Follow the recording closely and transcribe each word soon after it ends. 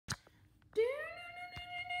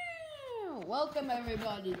welcome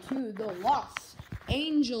everybody to the Los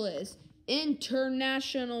Angeles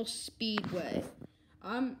International Speedway.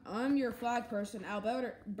 I'm your flag person,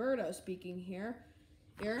 Alberto, speaking here.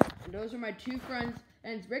 And those are my two friends,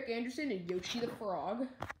 and it's Rick Anderson and Yoshi the Frog.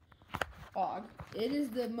 It is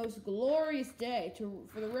the most glorious day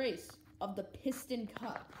for the race of the Piston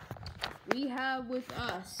Cup. We have with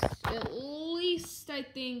us at least, I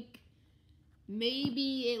think,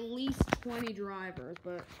 maybe at least 20 drivers,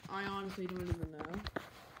 but I honestly don't even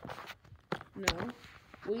know.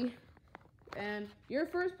 And your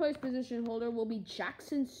first place position holder will be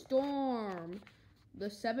Jackson Storm, the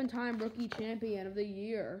 7-time rookie champion of the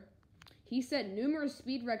year. He set numerous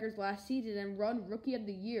speed records last season and run rookie of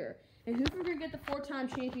the year. And who's going to get the 4-time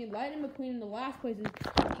champion, Lightning McQueen, in the last place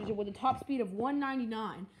with a top speed of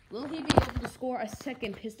 199? Will he be able to score a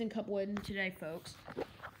second Piston Cup win today, folks?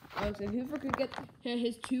 And Hoover could get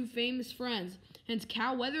his two famous friends, hence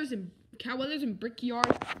Cal Weathers and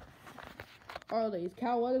Brickyard Arley's.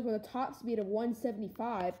 Cal Weathers with a top speed of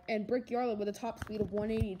 175 and Brickyard with a top speed of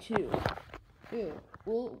 182.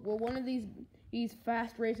 Will one of these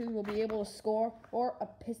fast races will be able to score or a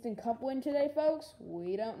Piston Cup win today, folks?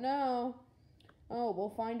 We don't know. Oh, we'll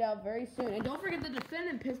find out very soon. And don't forget the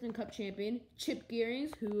defending Piston Cup champion, Chip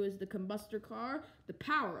Gearings, who is the combustor car, the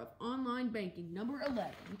power of online banking, number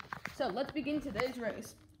 11. So let's begin today's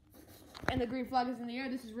race. And the green flag is in the air.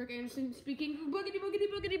 This is Rick Anderson speaking. Boogity, boogity,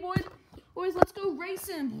 boogity, boys. Boys, let's go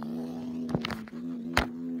racing.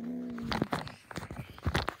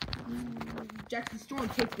 Jackson Storm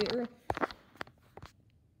takes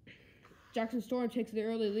the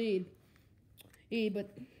early lead.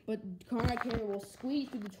 But Conrad Cameron will squeeze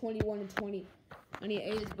through the 21 and 20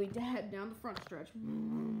 as we head down the front stretch.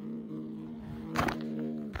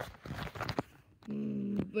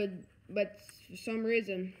 But for some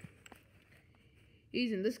reason,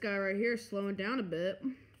 this guy right here is slowing down a bit.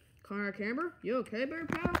 Conrad Cameron, you okay, bear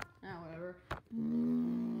pal? Ah, whatever.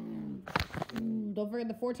 Don't forget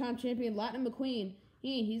the 4-time champion, Lightning McQueen.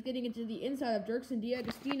 He's getting into the inside of Dirks and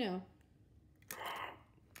D'Agostino.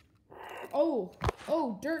 Oh,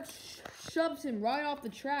 Dirk shoves him right off the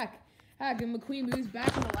track. Heck, and McQueen moves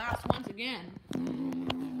back in the last once again.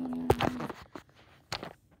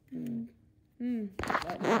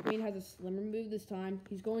 McQueen has a slimmer move this time.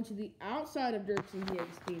 He's going to the outside of Dirks and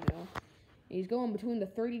D'Agostino. He's going between the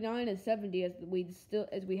 39 and 70 as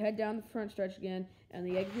we head down the front stretch again and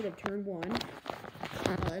the exit of turn 1.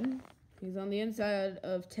 He's on the inside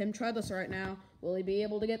of Tim Treadless right now. Will he be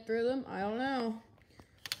able to get through them? I don't know.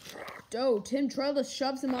 Tim Treadless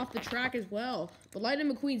shoves him off the track as well. But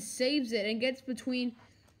Lightning McQueen saves it and gets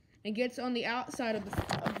on the outside of the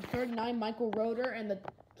 39 Michael Roeder and the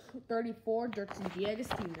 34 Dirks and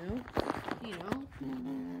D'Agostino.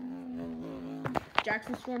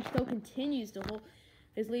 Jackson Storm still continues to hold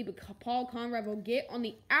his lead, but Paul Conrad will get on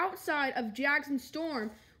the outside of Jackson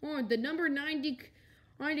Storm. The number 90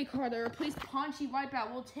 car that replaced Paunchy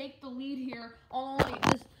Wipeout will take the lead here on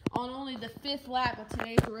only the 5th lap of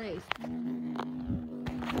today's race.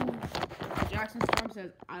 Jackson Storm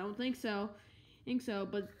says, I don't think so.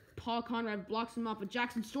 But Paul Conrad blocks him off, but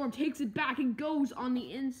Jackson Storm takes it back and goes on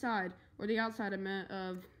the inside, or the outside of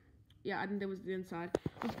I think that was the inside,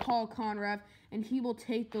 of Paul Conrad, and he will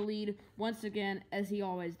take the lead once again, as he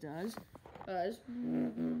always does.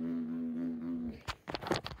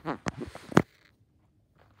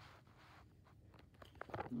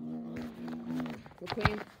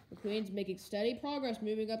 McQueen's making steady progress,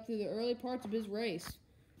 moving up through the early parts of his race.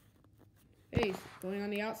 He's going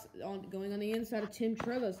on the inside of Tim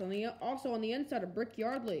Treadless, also on the inside of Brick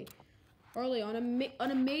Yardley. Early on,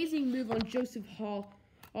 an amazing move on Joseph Hall,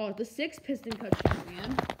 the 6th Piston Cup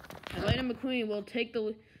champion. And Lightning McQueen will take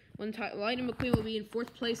the Lightning McQueen will be in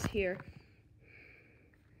 4th place here.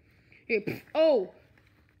 Oh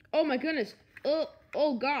my goodness.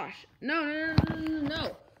 Oh gosh. No.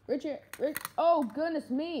 Rick, oh goodness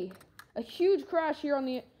me. A huge crash right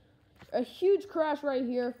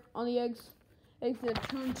here on the exit of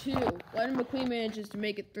turn 2. Lightning McQueen manages to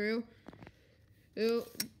make it through.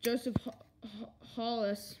 Joseph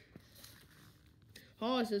Hollis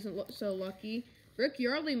isn't so lucky. Rick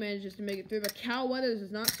Yardley manages to make it through, but Cal Weathers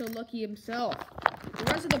is not so lucky himself. The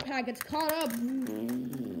rest of the pack gets caught up.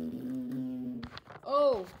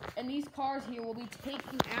 Oh, and these cars here will be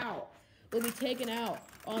taken out.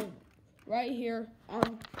 Right here.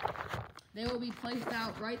 They will be placed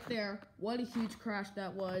out right there. What a huge crash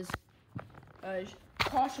that was.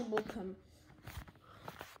 Caution will come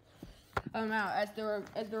out as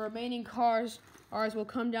the remaining cars will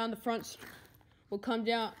come down the front. Will come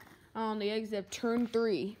down on the exit of turn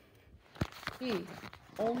 3.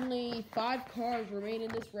 Only 5 cars remain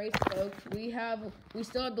in this race, folks. We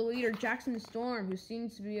still have the leader, Jackson Storm, who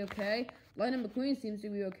seems to be okay. Lightning McQueen seems to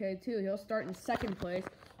be okay too. He'll start in 2nd place.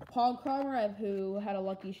 Paul Conrad, who had a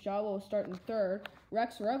lucky shot, will start in 3rd.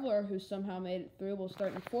 Rex Revler, who somehow made it through, will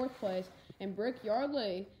start in 4th place. And Brick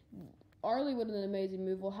Yardley with an amazing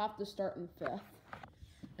move, will have to start in 5th.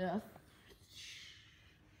 Yeah.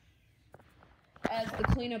 As the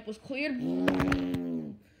cleanup was cleared.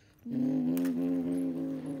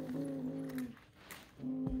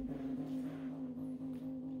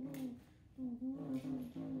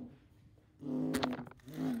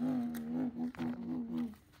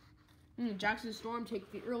 Jackson Storm takes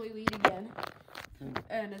the early lead again,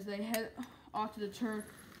 and as they head off to turn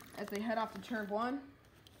 1,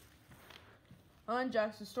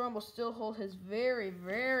 Jackson Storm will still hold his very,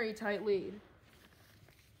 very tight lead.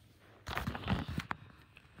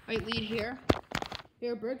 Right lead here.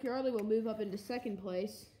 Here, Brick Yardley will move up into 2nd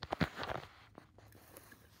place.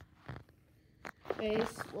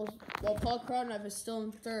 While Paul Cronov is still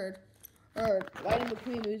in 3rd. Lightning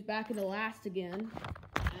McQueen moves back into last again.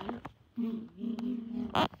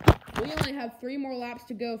 We only have 3 more laps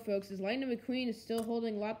to go, folks, as Lightning McQueen is still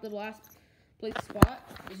holding the last place spot.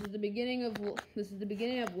 This is the beginning of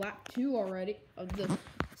lap 2 already of the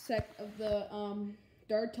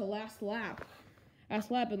 3rd to last lap. And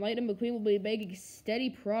Lightning McQueen will be making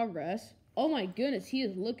steady progress. Oh my goodness, he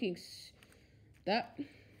is looking that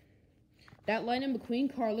Lightning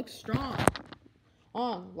McQueen car looks strong.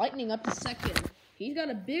 Lightning up to 2nd. He's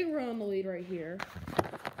got a big run on the lead right here.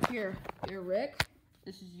 Here, Rick.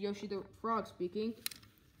 This is Yoshi the Frog speaking.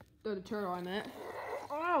 The turtle, I meant.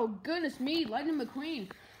 Oh, goodness me. Lightning McQueen.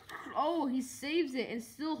 Oh, he saves it and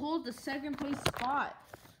still holds the 2nd place spot.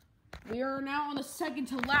 We are now on the 2nd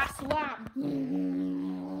to last lap.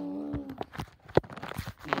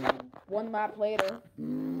 1 lap later.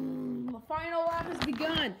 The final lap has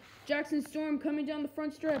begun. Jackson Storm coming down the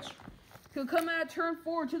front stretch. He'll come out of turn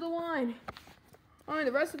 4 to the line. All right,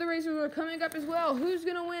 the rest of the racers are coming up as well. Who's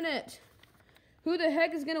going to win it? Who the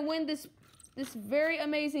heck is going to win this very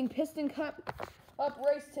amazing Piston Cup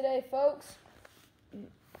race today, folks?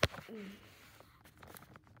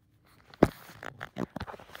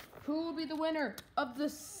 Who will be the winner of the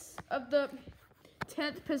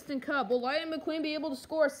 10th Piston Cup? Will Lightning McQueen be able to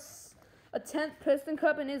score a 10th Piston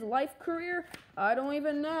Cup in his life career? I don't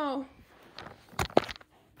even know.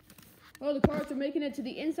 Well, the cars are making it to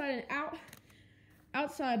the inside and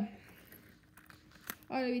outside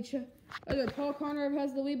of each other. Paul Conrad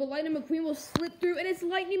has the lead, but Lightning McQueen will slip through, and it's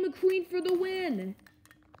Lightning McQueen for the win.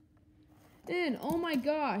 And oh my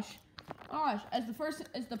gosh, as the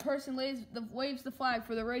person waves the flag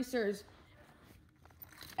for the racers,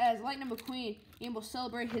 as Lightning McQueen will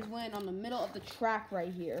celebrate his win on the middle of the track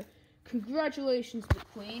right here. Congratulations,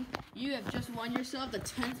 McQueen! You have just won yourself the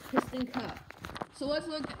 10th Piston Cup. So let's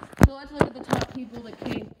look at the top people that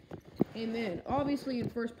came in. Obviously, in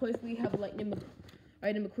 1st place we have Lightning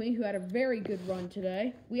McQueen, who had a very good run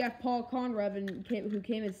today. We have Paul Conrad, who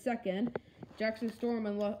came in 2nd. Jackson Storm,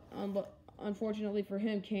 unfortunately for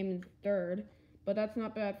him, came in 3rd, but that's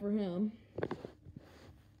not bad for him.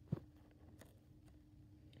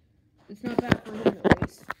 It's not bad for him at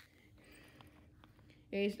least.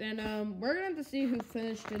 And we're gonna have to see who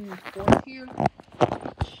finished in 4th here.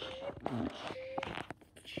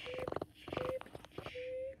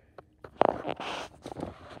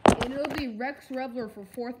 And it'll be Rex Revler for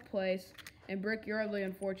 4th place, and Brick Yardley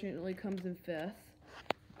unfortunately comes in 5th.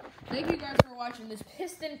 Thank you guys for watching this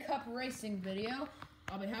Piston Cup racing video.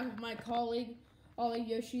 On behalf of my colleague,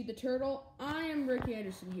 Yoshi the Turtle, I am Rick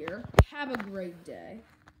Anderson here. Have a great day.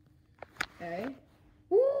 Okay?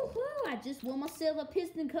 Woohoo! I just won myself a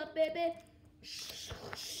Piston Cup, baby.